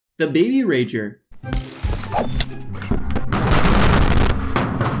The baby rager.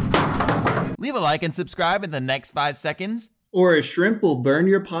 Leave a like and subscribe in the next 5 seconds. Or a shrimp will burn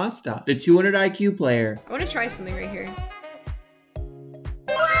your pasta. The 200 IQ player. I want to try something right here.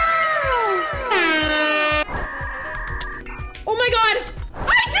 Oh my god!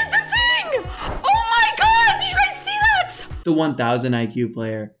 I did the thing! Oh my god! Did you guys see that? The 1000 IQ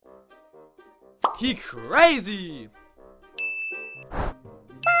player. He crazy!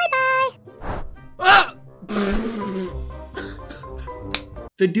 Bye-bye! Ah!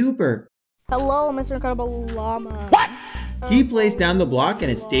 The duper. Hello, Mr. Incredible Llama. What? He placed down the block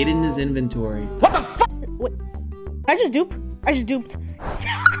and it stayed in his inventory. What the fuck? Wait. I just duped. I just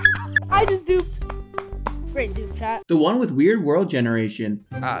duped. Great dupe, chat. The one with weird world generation.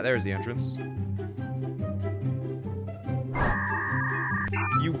 Ah, there's the entrance.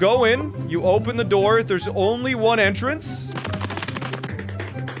 You go in, you open the door, there's only one entrance,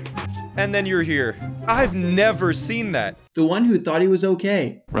 and then you're here. I've never seen that. The one who thought he was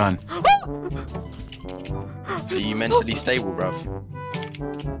okay. Run. Are you mentally stable, bruv?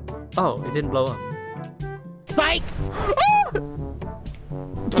 Oh, it didn't blow up. Psych!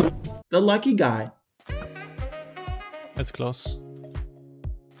 The lucky guy. That's close.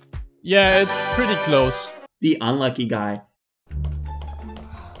 Yeah, it's pretty close. The unlucky guy.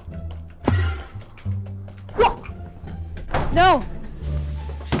 No!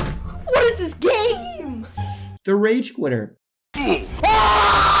 What is this game? The rage quitter.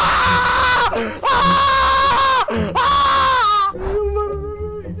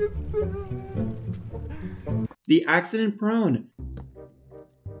 The accident prone.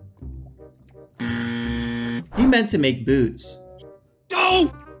 He meant to make boots.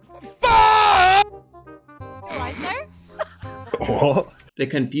 No! Fuck! Right there? What? The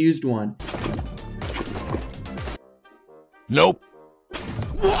confused one. Nope.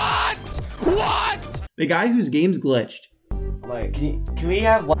 What? What? The guy whose game's glitched. Like, can we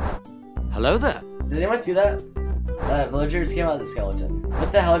have one? Hello there. Did anyone see that? That villager just came out of the skeleton.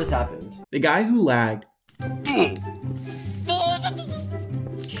 What the hell just happened? The guy who lagged. Oh,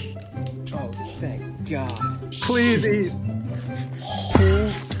 thank God. Please eat.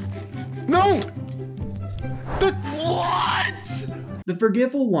 No! What? The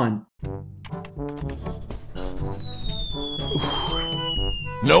forgetful one.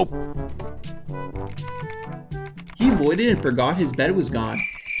 Nope. He voided and forgot his bed was gone.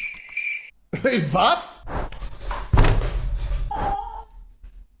 Wait, was?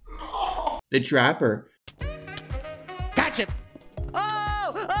 The trapper. Gotcha!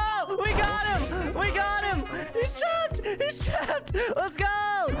 Oh! Oh! We got him! We got him! He's trapped! He's trapped! Let's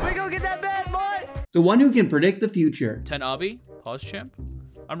go! We go get that bad boy! The one who can predict the future. 10 obby. Pause champ.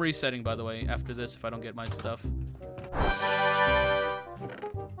 I'm resetting, by the way, after this if I don't get my stuff.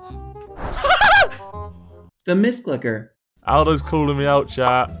 The misclicker. Aldo's calling me out,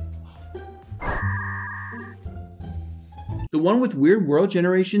 chat. The one with weird world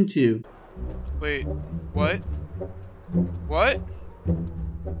generation 2. Wait, what? What?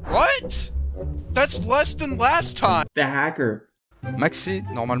 What? That's less than last time. The hacker. Maxi,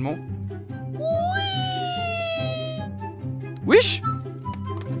 normalement. Wish?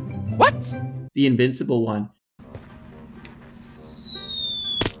 What? The invincible one.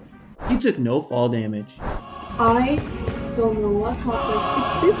 He took no fall damage. I don't know what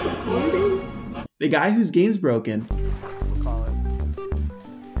happened. Is this recording? The guy whose game's broken. We'll call it.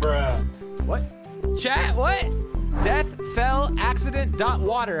 Bruh. What? Chat, what? Death, fell, accident, dot,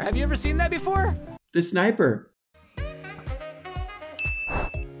 water. Have you ever seen that before? The sniper.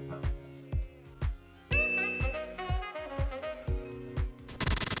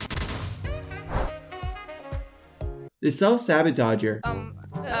 The self-sabotager.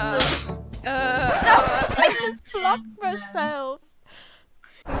 I just blocked myself.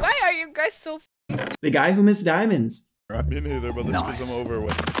 Why are you guys so The guy who missed diamonds. I've been here, but that's because I'm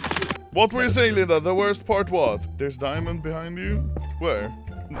overweight. What were you saying, Linda? The worst part was? There's diamond behind you? Where?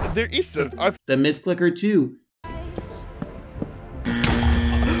 There isn't. The misclicker 2.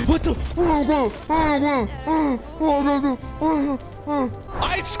 What the?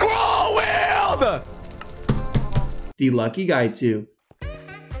 I scroll wheeled! The lucky guy 2.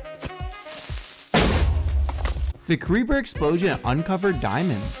 The creeper explosion uncovered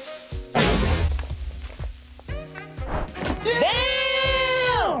diamonds.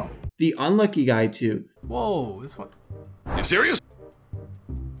 Damn! The unlucky guy 2. Whoa, this one. You serious?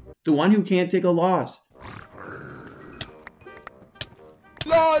 The one who can't take a loss.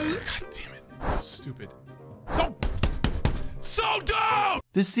 LOL! God damn it, it's so stupid. So dumb!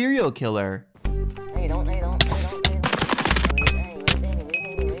 The serial killer.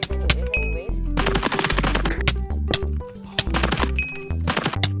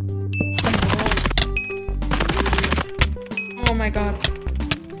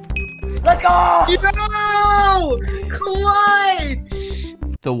 No! Clutch!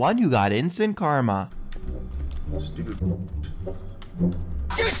 The one who got instant karma. Stupid.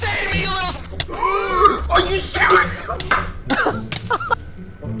 You say to me, you little. Are you serious?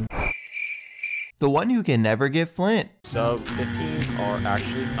 The one who can never get flint. Sub 15s are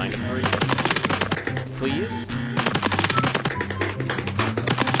actually kind of free. Please?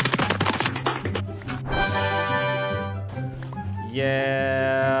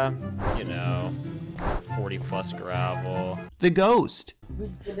 Yeah, you know, 40 plus gravel. The ghost.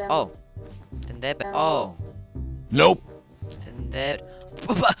 Oh. Then there. Oh. Nope. Then there.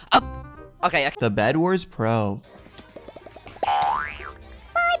 Okay. The Bed Wars Pro.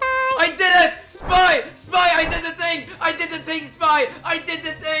 I did it! Spy! Spy! I did the thing! I did the thing, Spy! I did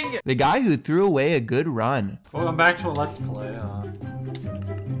the thing! The guy who threw away a good run. Welcome back to a Let's Play.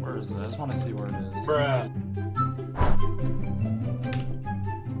 Where is it? I just want to see where it is. Bruh.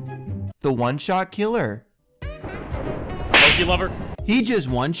 The one-shot killer. Loki lover. He just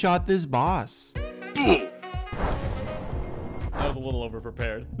one-shot this boss. That was a little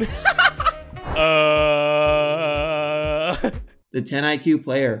overprepared. The 10 IQ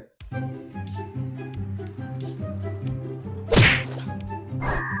player.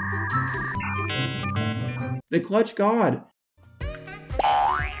 The clutch god.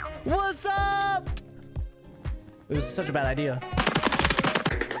 What's up? It was such a bad idea.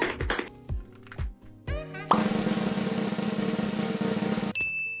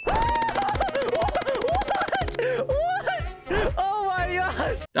 What? Oh my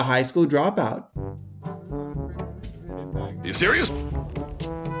gosh! The high school dropout. You serious?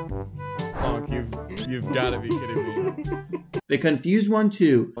 Honk, you've got to be kidding me. The confused one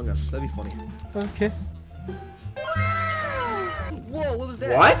too. Oh gosh, that'd be funny. Okay. Whoa, what was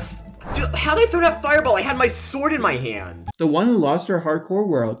that? What? Dude, how they throw that fireball? I had my sword in my hand. The one who lost her hardcore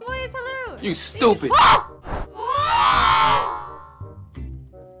world. Boys, hello. You stupid.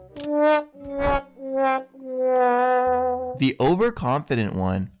 The overconfident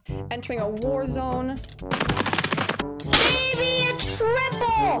one. Entering a war zone. Maybe a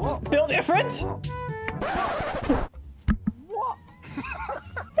triple. Build different.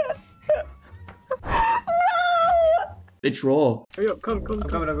 The troll. Hurry up, come. I'm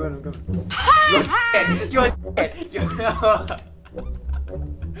coming. You're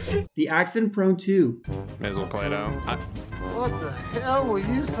The accent prone two. May as well play it out. What the hell were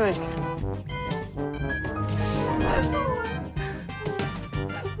you thinking?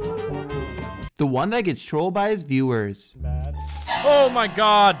 The one that gets trolled by his viewers. Oh my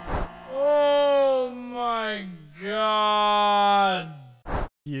god. Oh my god.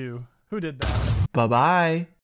 You. Who did that? Bye-bye.